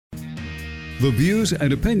The views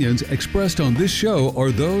and opinions expressed on this show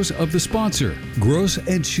are those of the sponsor, Gross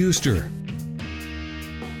 & Schuster.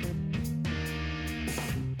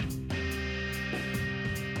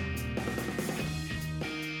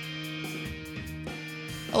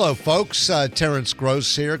 Hello, folks. Terence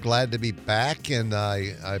Gross here. Glad to be back, and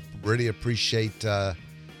I really appreciate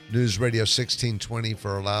News Radio 1620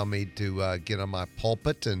 for allowing me to get on my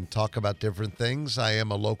pulpit and talk about different things. I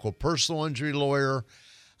am a local personal injury lawyer.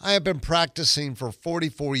 I have been practicing for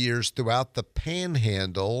 44 years throughout the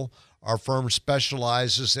Panhandle. Our firm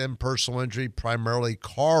specializes in personal injury, primarily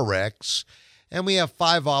car wrecks, and we have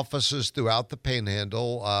 5 offices throughout the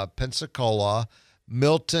Panhandle, Pensacola,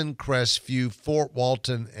 Milton, Crestview, Fort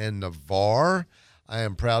Walton, and Navarre. I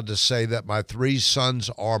am proud to say that my 3 sons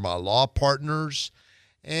are my law partners,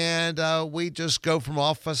 and we just go from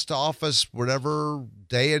office to office, whatever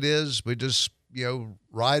day it is. We just,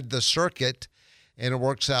 ride the circuit, and it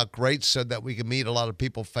works out great so that we can meet a lot of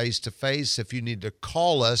people face to face. If you need to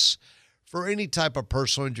call us for any type of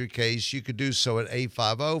personal injury case, you could do so at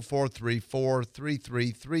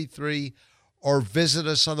 850-434-3333, or visit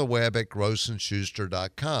us on the web at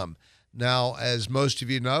grossandschuster.com. Now, as most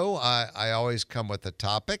of you know, I always come with a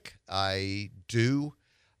topic. I do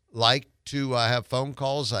like to have phone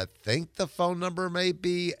calls. I think the phone number may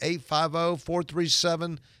be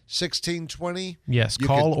 850-437-1620. Yes,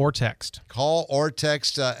 call or text. Call or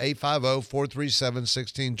text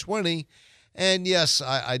 850-437-1620. And yes,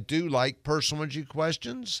 I do like personal injury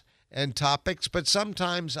questions and topics, but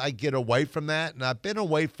sometimes I get away from that, and I've been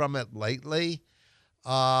away from it lately.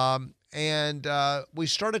 And we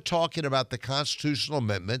started talking about the constitutional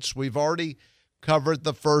amendments. We've already covered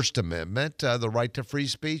the First Amendment, the right to free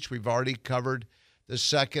speech. We've already covered the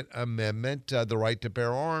Second Amendment, the right to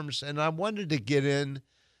bear arms. And I wanted to get in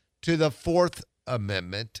to the Fourth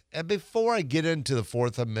Amendment. And before I get into the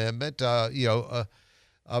Fourth Amendment,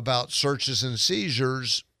 about searches and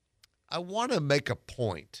seizures, I want to make a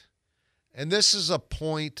point. And this is a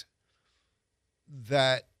point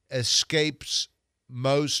that escapes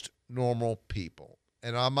most normal people.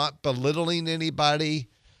 And I'm not belittling anybody,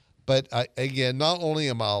 but again, not only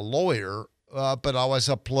am I a lawyer, but I was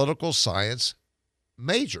a political science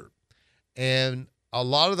major. And a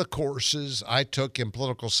lot of the courses I took in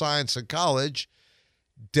political science in college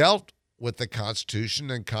dealt with the Constitution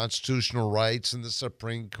and constitutional rights and the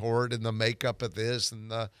Supreme Court and the makeup of this and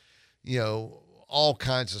the, all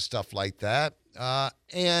kinds of stuff like that.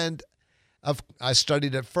 And I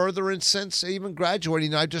studied it further, and since even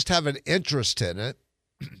graduating, I just have an interest in it.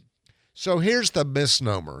 So here's the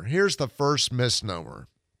misnomer. Here's the first misnomer.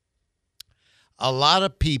 A lot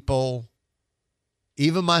of people,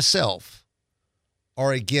 even myself,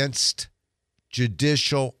 are against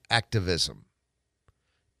judicial activism.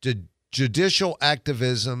 Judicial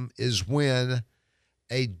activism is when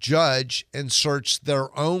a judge inserts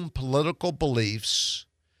their own political beliefs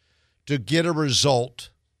to get a result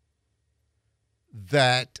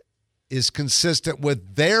that is consistent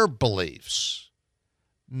with their beliefs,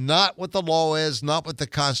 not what the law is, not what the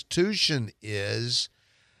Constitution is.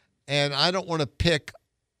 And I don't want to pick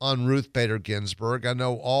on Ruth Bader Ginsburg. I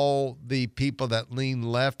know all the people that lean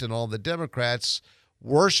left and all the Democrats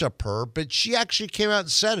worship her, but she actually came out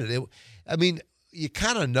and said it. You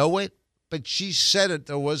kind of know it, but she said it.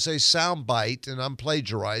 There was a sound bite, and I'm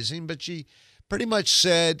plagiarizing, but she pretty much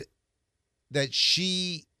said that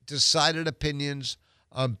she decided opinions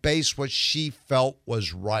on base what she felt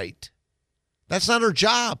was right. That's not her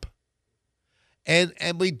job. And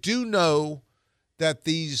we do know that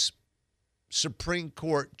these Supreme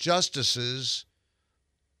Court justices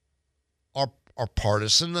are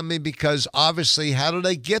partisan. Because obviously, how do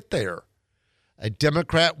they get there? A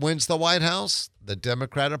Democrat wins the White House, the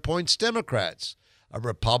Democrat appoints Democrats. A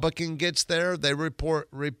Republican gets there, they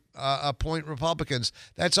appoint Republicans.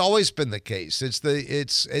 That's always been the case.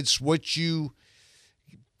 It's what you,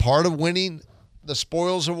 part of winning the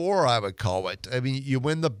spoils of war, I would call it. You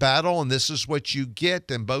win the battle, and this is what you get,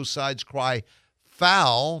 and both sides cry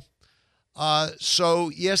foul. So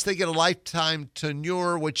yes, they get a lifetime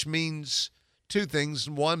tenure, which means 2 things.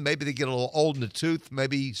 One, maybe they get a little old in the tooth,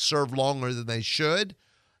 maybe serve longer than they should.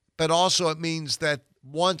 But also it means that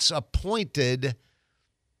once appointed,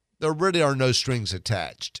 there really are no strings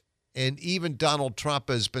attached. And even Donald Trump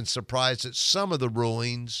has been surprised at some of the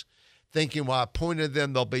rulings, thinking, well, I appointed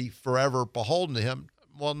them, they'll be forever beholden to him.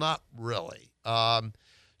 Well, not really.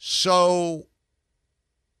 So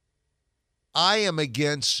I am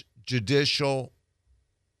against judicial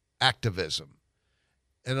activism.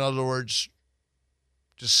 In other words,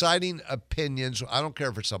 deciding opinions. I don't care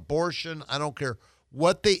if it's abortion. I don't care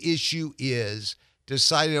what the issue is,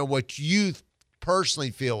 deciding on what you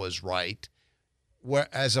personally feel is right,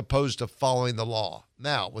 as opposed to following the law.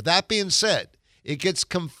 Now, with that being said, it gets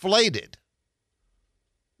conflated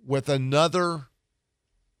with another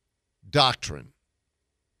doctrine,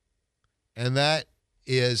 and that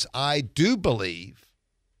is, I do believe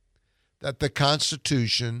that the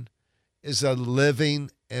Constitution is a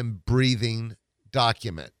living and breathing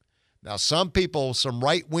document. Now, some people, some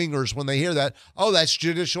right-wingers, when they hear that, oh, that's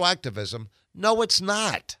judicial activism. No, it's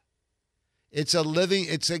not. It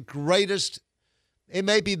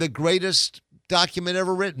may be the greatest document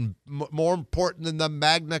ever written, more important than the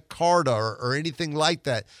Magna Carta or anything like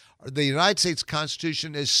that. The United States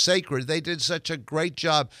Constitution is sacred. They did such a great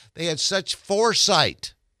job. They had such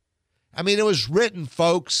foresight. I mean, it was written,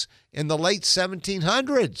 folks, in the late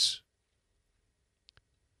 1700s,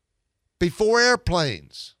 before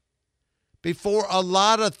airplanes, before a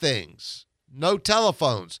lot of things, no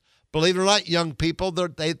telephones. Believe it or not, young people, there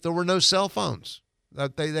were no cell phones.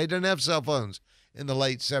 They didn't have cell phones in the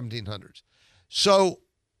late 1700s. So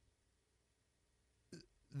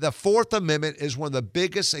the Fourth Amendment is one of the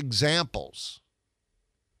biggest examples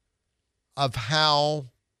of how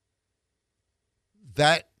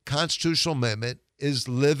that constitutional amendment is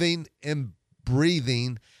living and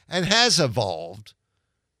breathing and has evolved.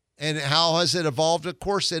 And how has it evolved? Of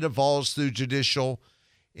course, it evolves through judicial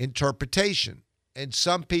interpretation. And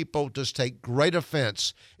some people just take great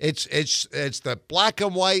offense. It's the black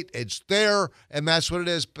and white. It's there, and that's what it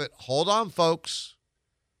is. But hold on, folks.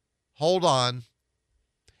 Hold on.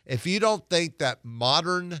 If you don't think that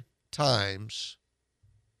modern times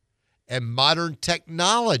and modern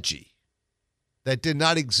technology that did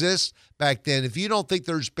not exist back then, if you don't think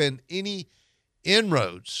there's been any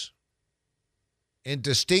inroads in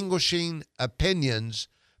distinguishing opinions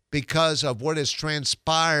because of what has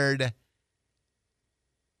transpired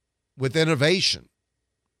with innovation,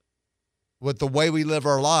 with the way we live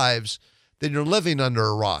our lives, then you're living under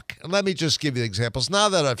a rock. And let me just give you examples. Now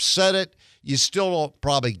that I've said it, you still don't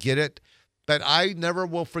probably get it, but I never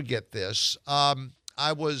will forget this.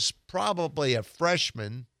 I was probably a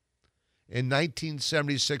freshman in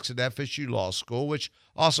 1976 at FSU Law School, which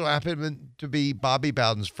also happened to be Bobby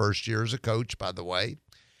Bowden's first year as a coach, by the way.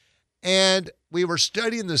 And we were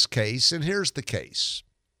studying this case, and here's the case.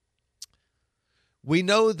 We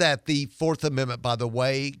know that the Fourth Amendment, by the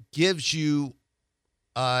way, gives you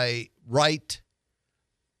a right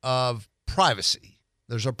of privacy.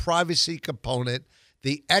 There's a privacy component,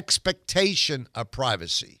 the expectation of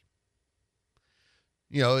privacy.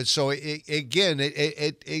 You know, so it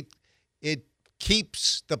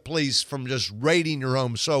keeps the police from just raiding your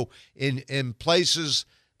home. So in places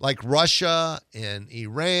like Russia and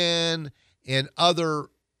Iran and other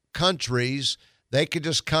countries, they could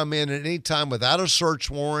just come in at any time without a search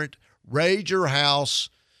warrant, raid your house,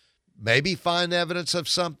 maybe find evidence of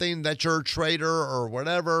something that you're a traitor or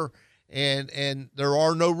whatever, and there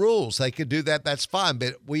are no rules. They could do that, that's fine,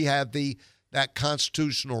 but we have that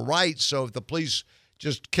constitutional right. So if the police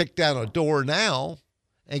just kicked down a door now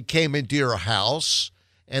and came into your house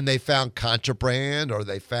and they found contraband or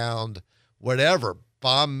they found whatever,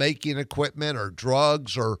 bomb-making equipment or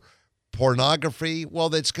drugs or pornography, well,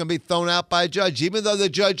 that's going to be thrown out by a judge. Even though the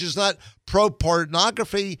judge is not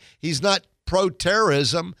pro-pornography, he's not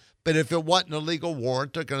pro-terrorism, but if it wasn't a legal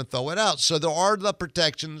warrant, they're going to throw it out. So there are the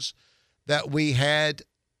protections that we had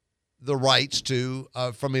the rights to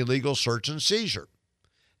from illegal search and seizure.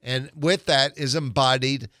 And with that is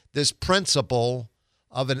embodied this principle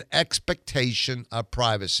of an expectation of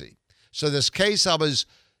privacy. So this case I was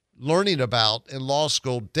learning about in law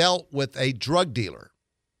school dealt with a drug dealer.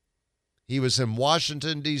 He was in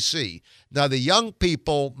Washington, D.C. Now, the young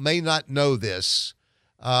people may not know this,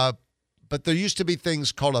 but there used to be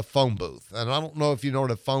things called a phone booth. And I don't know if you know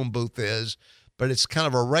what a phone booth is, but it's kind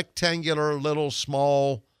of a rectangular little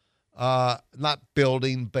small, not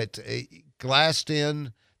building, but glassed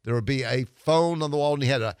in. There would be a phone on the wall, and you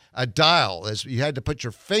had a dial. You had to put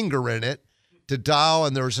your finger in it to dial,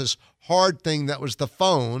 and there was this hard thing that was the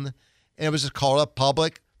phone, and it was called a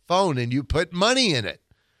public phone, and you put money in it.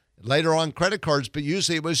 Later on, credit cards, but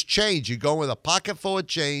usually it was change. You go with a pocket full of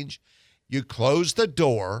change, you close the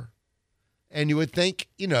door, and you would think,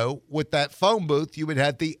 with that phone booth, you would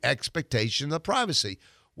have the expectation of privacy.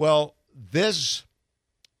 Well, this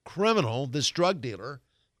criminal, this drug dealer,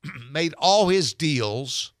 made all his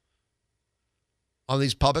deals on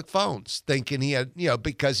these public phones, thinking he had,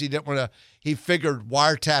 because he didn't want to, he figured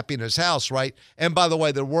wiretapping his house, right? And by the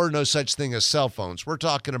way, there were no such thing as cell phones. We're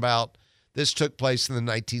talking about this took place in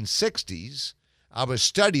the 1960s. I was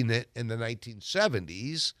studying it in the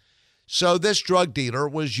 1970s. So this drug dealer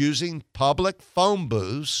was using public phone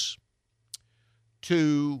booths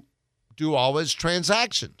to do all his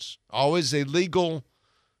transactions, all his illegal,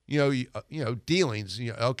 dealings.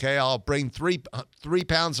 Okay, I'll bring three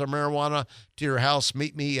pounds of marijuana to your house.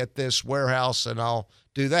 Meet me at this warehouse, and I'll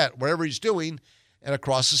do that. Whatever he's doing, and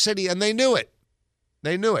across the city, and they knew it.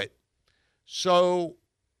 They knew it. So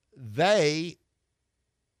they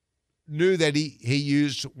knew that he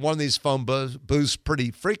used one of these phone booths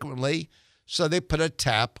pretty frequently, so they put a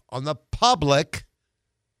tap on the public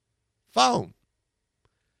phone.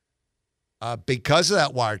 Because of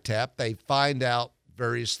that wiretap, they find out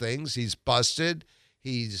various things. He's busted,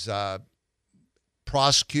 he's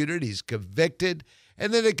prosecuted, he's convicted,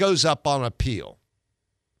 and then it goes up on appeal.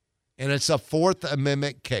 And it's a Fourth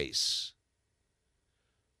Amendment case.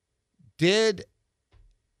 Did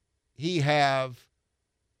he have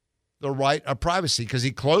the right of privacy? Because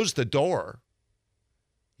he closed the door.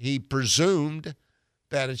 He presumed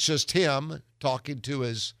that it's just him talking to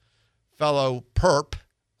his fellow perp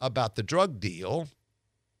about the drug deal.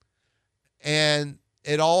 And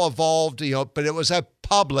it all evolved, but it was a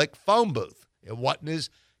public phone booth. It wasn't his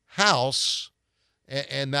house.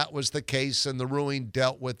 And that was the case, and the ruling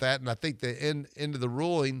dealt with that. And I think the end of the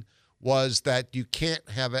ruling was that you can't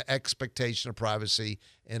have an expectation of privacy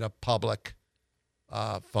in a public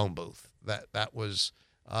phone booth. That was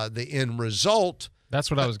the end result. That's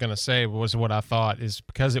what I was going to say, was what I thought, is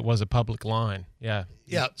because it was a public line. Yeah.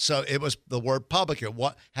 Yeah, so it was the word public.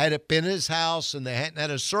 Had it been his house and they hadn't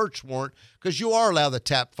had a search warrant, because you are allowed to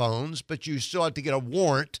tap phones, but you still have to get a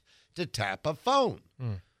warrant to tap a phone.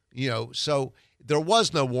 So there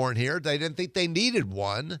was no warrant here. They didn't think they needed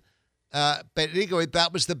one. But anyway,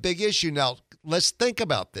 that was the big issue. Now, let's think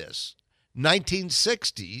about this.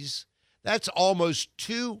 1960s, that's almost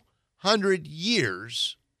 200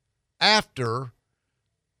 years after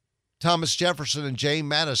Thomas Jefferson and James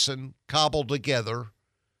Madison cobbled together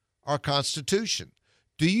our Constitution.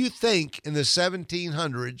 Do you think in the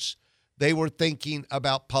 1700s they were thinking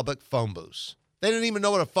about public phone booths? They didn't even know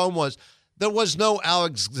what a phone was. There was no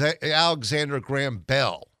Alexander Graham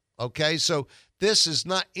Bell, okay? So this is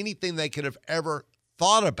not anything they could have ever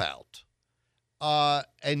thought about.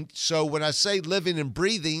 And so when I say living and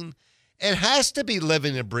breathing, it has to be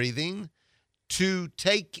living and breathing to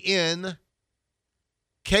take in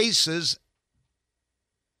cases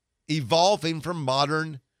evolving from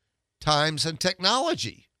modern times and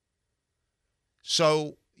technology.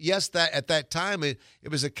 So, yes, that at that time, it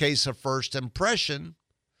was a case of first impression.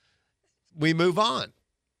 We move on.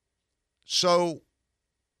 So,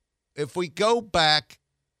 if we go back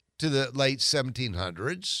to the late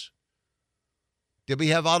 1700s, did we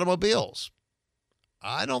have automobiles?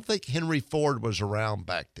 I don't think Henry Ford was around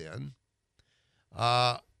back then.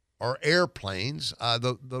 Or airplanes.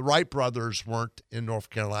 The Wright brothers weren't in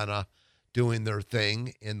North Carolina doing their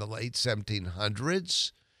thing in the late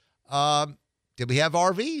 1700s. Did we have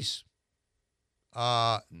RVs?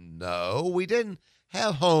 No, we didn't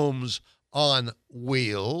have homes on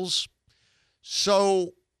wheels.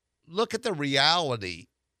 So look at the reality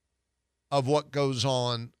of what goes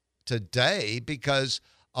on today, because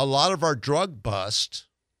a lot of our drug busts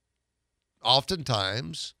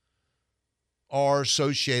oftentimes are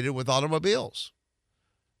associated with automobiles.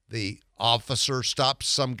 The officer stops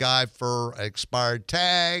some guy for an expired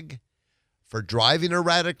tag, for driving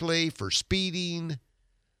erratically, for speeding,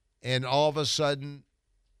 and all of a sudden,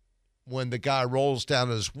 when the guy rolls down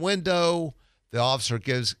his window, the officer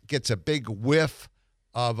gets a big whiff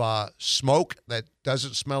of smoke that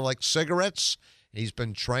doesn't smell like cigarettes. He's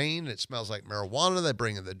been trained. It smells like marijuana. They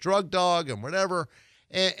bring in the drug dog and whatever.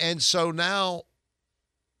 And so now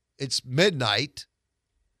it's midnight.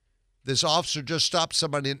 This officer just stopped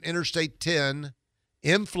somebody in Interstate 10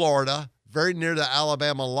 in Florida, very near the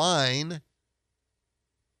Alabama line.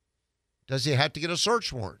 Does he have to get a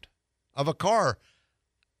search warrant of a car?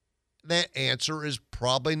 That answer is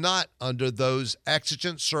probably not, under those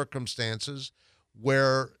exigent circumstances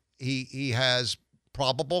where he has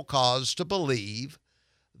probable cause to believe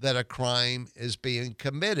that a crime is being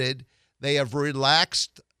committed. They have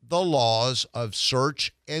relaxed the laws of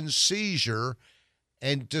search and seizure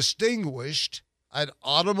and distinguished an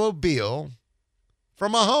automobile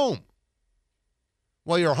from a home.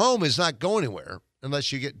 Well, your home is not going anywhere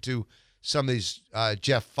unless you get into some of these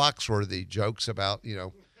Jeff Foxworthy jokes about,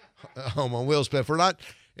 home on wheels. But if we're not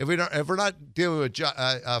dealing with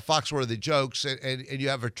Foxworthy jokes and you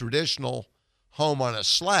have a traditional home on a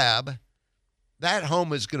slab, that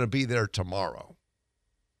home is going to be there tomorrow.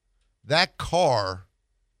 That car,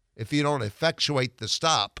 if you don't effectuate the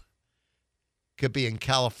stop, could be in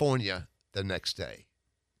California the next day.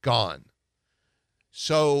 Gone.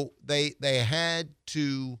 So they had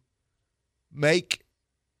to make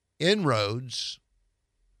inroads.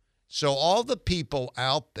 So all the people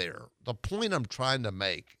out there, the point I'm trying to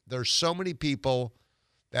make, there's so many people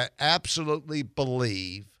that absolutely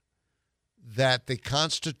believe that the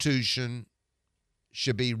Constitution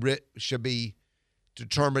should be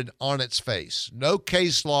determined on its face. No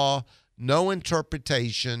case law, no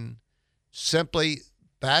interpretation. Simply,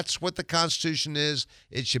 that's what the Constitution is.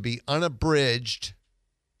 It should be unabridged,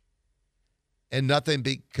 and nothing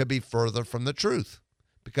could be further from the truth,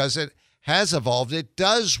 because it has evolved. It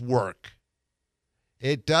does work.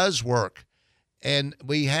 It does work. And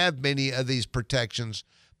we have many of these protections,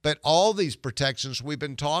 but all these protections we've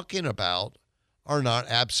been talking about are not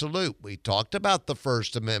absolute. We talked about the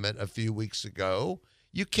First Amendment a few weeks ago.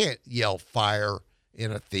 You can't yell fire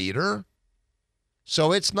in a theater.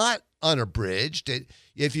 So it's not unabridged.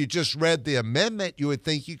 If you just read the amendment, you would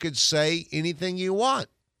think you could say anything you want.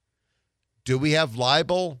 Do we have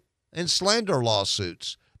libel and slander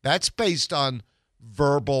lawsuits? That's based on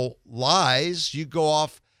verbal lies. You go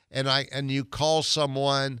off and you call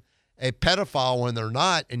someone a pedophile when they're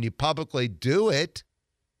not, and you publicly do it.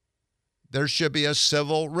 There should be a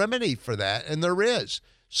civil remedy for that, and there is.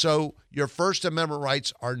 So your First Amendment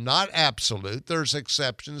rights are not absolute. There's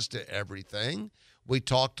exceptions to everything. We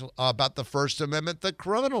talked about the First Amendment, the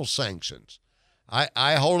criminal sanctions.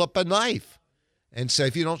 I hold up a knife and say,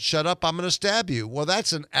 if you don't shut up, I'm going to stab you. Well,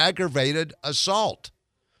 that's an aggravated assault.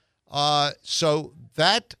 So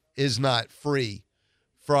that is not free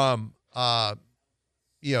from,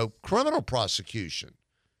 criminal prosecution.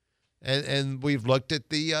 And we've looked at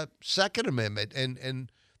the Second Amendment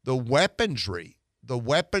and the weaponry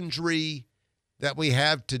that we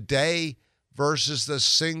have today versus the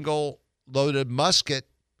single loaded musket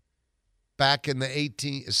back in the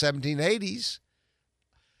 1780s.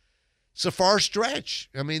 It's a far stretch.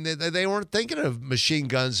 I mean, they weren't thinking of machine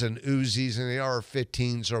guns and Uzis and the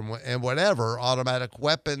AR-15s and whatever, automatic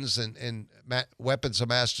weapons and weapons of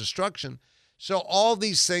mass destruction. So all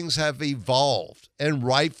these things have evolved, and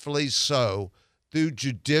rightfully so, through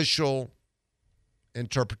judicial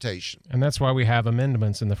interpretation. And that's why we have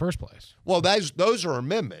amendments in the first place. Well, those are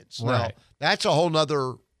amendments. Right. Now, that's a whole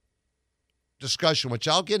nother discussion, which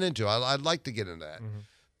I'll get into. I'd like to get into that. Mm-hmm.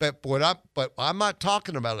 But I'm not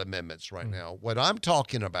talking about amendments right now. What I'm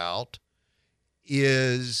talking about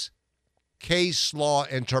is case law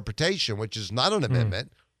interpretation, which is not an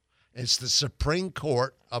amendment. It's the Supreme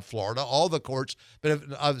Court of Florida, all the courts, but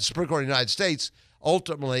the Supreme Court of the United States,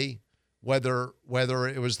 ultimately, whether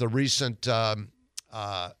it was the recent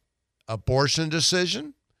abortion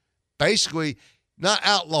decision, basically not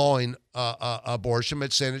outlawing abortion,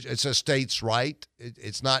 but saying it's a state's right.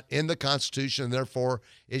 It's not in the Constitution, and therefore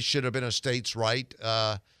it should have been a state's right.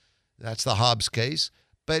 That's the Hobbs case.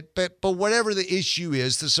 But whatever the issue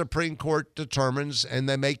is, the Supreme Court determines, and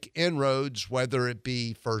they make inroads, whether it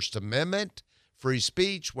be First Amendment, free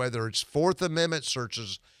speech, whether it's Fourth Amendment,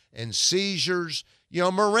 searches and seizures,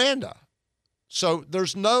 Miranda. So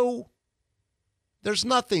there's nothing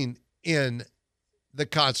in the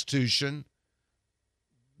Constitution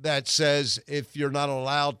that says if you're not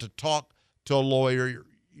allowed to talk to a lawyer,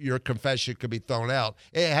 your confession could be thrown out.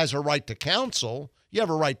 It has a right to counsel. You have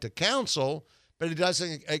a right to counsel, but it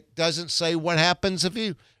doesn't say what happens if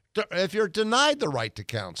you're denied the right to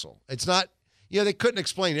counsel. It's not, they couldn't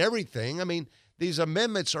explain everything. I mean, these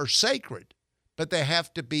amendments are sacred, but they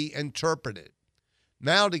have to be interpreted.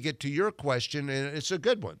 Now to get to your question, and it's a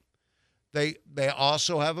good one, they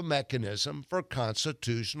also have a mechanism for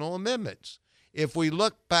constitutional amendments. If we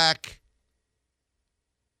look back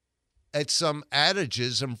at some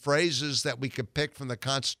adages and phrases that we could pick from the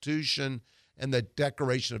Constitution and the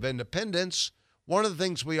Declaration of Independence, one of the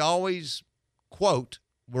things we always quote,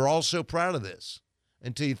 we're all so proud of this,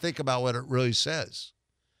 until you think about what it really says.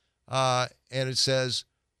 And it says,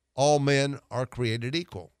 all men are created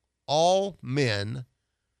equal. All men.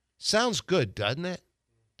 Sounds good, doesn't it?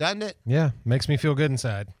 Doesn't it? Yeah, makes me feel good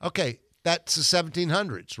inside. Okay, that's the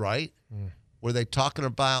 1700s, right? Were they talking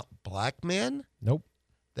about black men? Nope.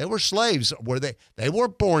 They were slaves. Were they? They were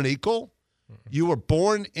born equal. You were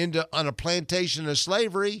born on a plantation of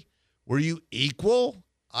slavery. Were you equal?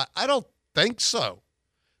 I don't think so.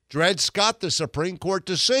 Dred Scott, the Supreme Court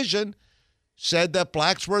decision, said that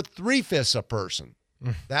blacks were 3/5 a person.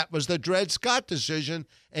 That was the Dred Scott decision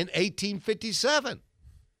in 1857.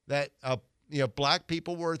 That black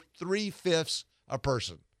people were 3/5 a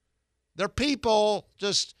person. They're people,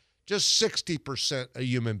 just 60% a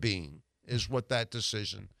human being is what that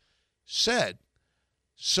decision said.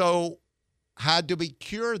 So how do we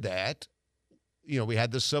cure that? We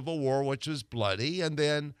had the Civil War, which was bloody, and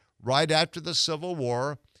then right after the Civil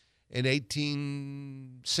War, in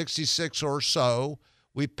 1866 or so,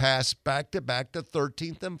 we passed back-to-back the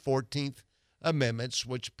 13th and 14th Amendments,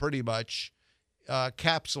 which pretty much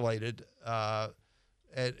capsulated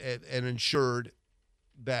and ensured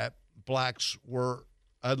that blacks were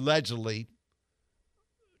allegedly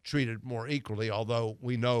treated more equally, although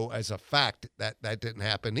we know as a fact that that didn't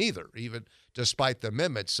happen either. Even despite the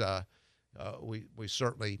amendments, we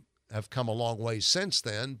certainly have come a long way since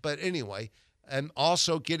then. But anyway, and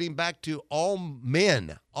also getting back to all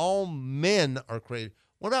men are created.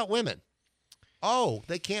 What about women? Oh,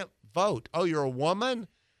 they can't vote. Oh, you're a woman?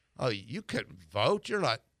 Oh, you couldn't vote. You're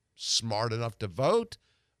not smart enough to vote.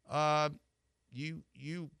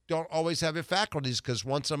 You don't always have your faculties because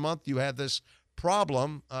once a month you have this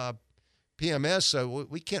problem, PMS, so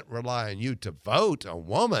we can't rely on you to vote, a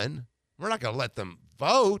woman. We're not going to let them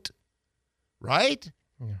vote, right?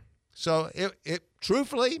 Yeah. So it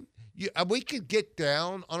truthfully, we could get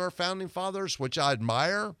down on our founding fathers, which I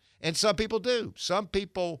admire, and some people do. Some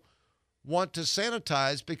people want to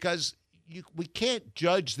sanitize because we can't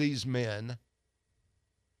judge these men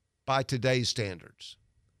by today's standards.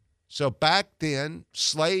 So back then,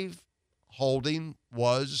 slave holding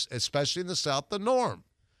was, especially in the South, the norm.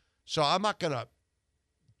 So I'm not going to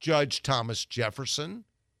judge Thomas Jefferson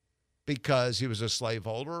because he was a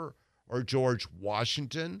slaveholder or George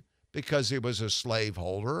Washington because he was a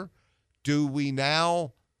slaveholder. Do we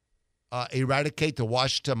now eradicate the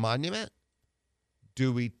Washington Monument?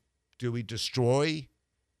 Do we destroy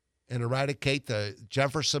and eradicate the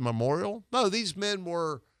Jefferson Memorial? No, these men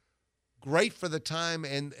were great for the time,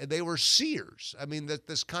 and they were seers. I mean, that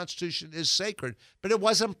this Constitution is sacred, but it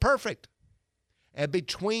wasn't perfect. And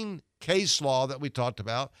between case law that we talked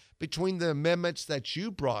about, between the amendments that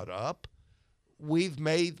you brought up, we've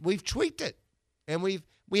tweaked it. And we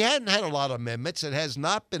hadn't had a lot of amendments. It has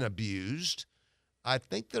not been abused. I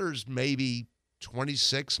think there's maybe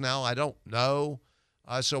 26 now. I don't know.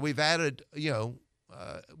 So we've added,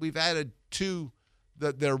 we've added to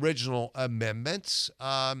the original amendments,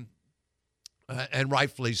 and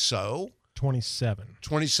rightfully so. 27.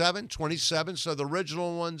 27. So the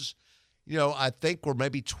original ones, I think were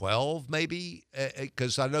maybe 12,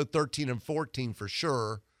 because I know 13 and 14 for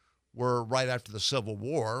sure were right after the Civil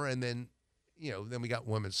War. And then, then we got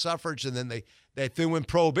women's suffrage, and then they threw in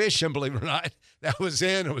prohibition, believe it or not. That was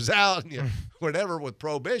in, it was out, whatever with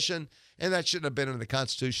prohibition. And that shouldn't have been in the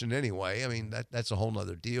Constitution anyway. I mean, that's a whole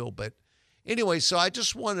nother deal. But anyway, so I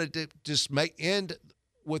just wanted to end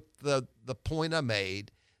with the point I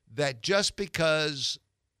made that just because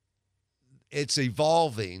it's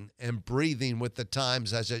evolving and breathing with the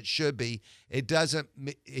times as it should be, it doesn't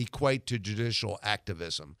equate to judicial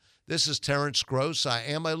activism. This is Terence Gross. I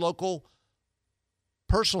am a local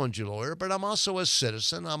personal injury lawyer, but I'm also a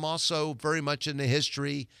citizen. I'm also very much into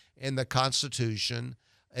history and the Constitution.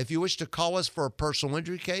 If you wish to call us for a personal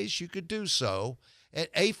injury case, you could do so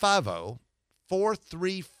at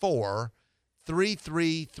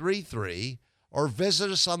 850-434-3333 or visit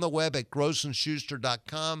us on the web at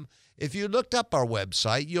grossandschuster.com. If you looked up our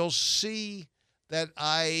website, you'll see that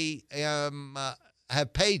I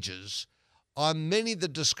have pages on many of the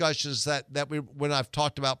discussions when I've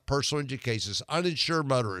talked about personal injury cases, uninsured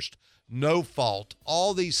motorist, no fault,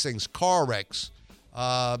 all these things, car wrecks,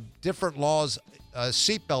 different laws,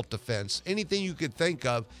 seatbelt defense, anything you could think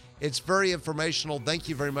of. It's very informational. Thank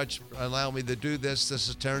you very much for allowing me to do this. This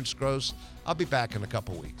is Terence Gross. I'll be back in a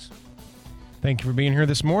couple weeks. Thank you for being here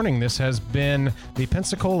this morning. This has been the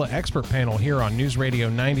Pensacola Expert Panel here on News Radio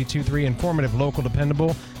 92.3, informative, local,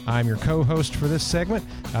 dependable. I'm your co-host for this segment.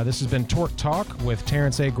 This has been Tort Talk with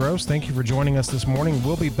Terence A. Gross. Thank you for joining us this morning.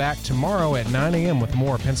 We'll be back tomorrow at 9 a.m. with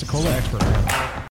more Pensacola Expert Panel.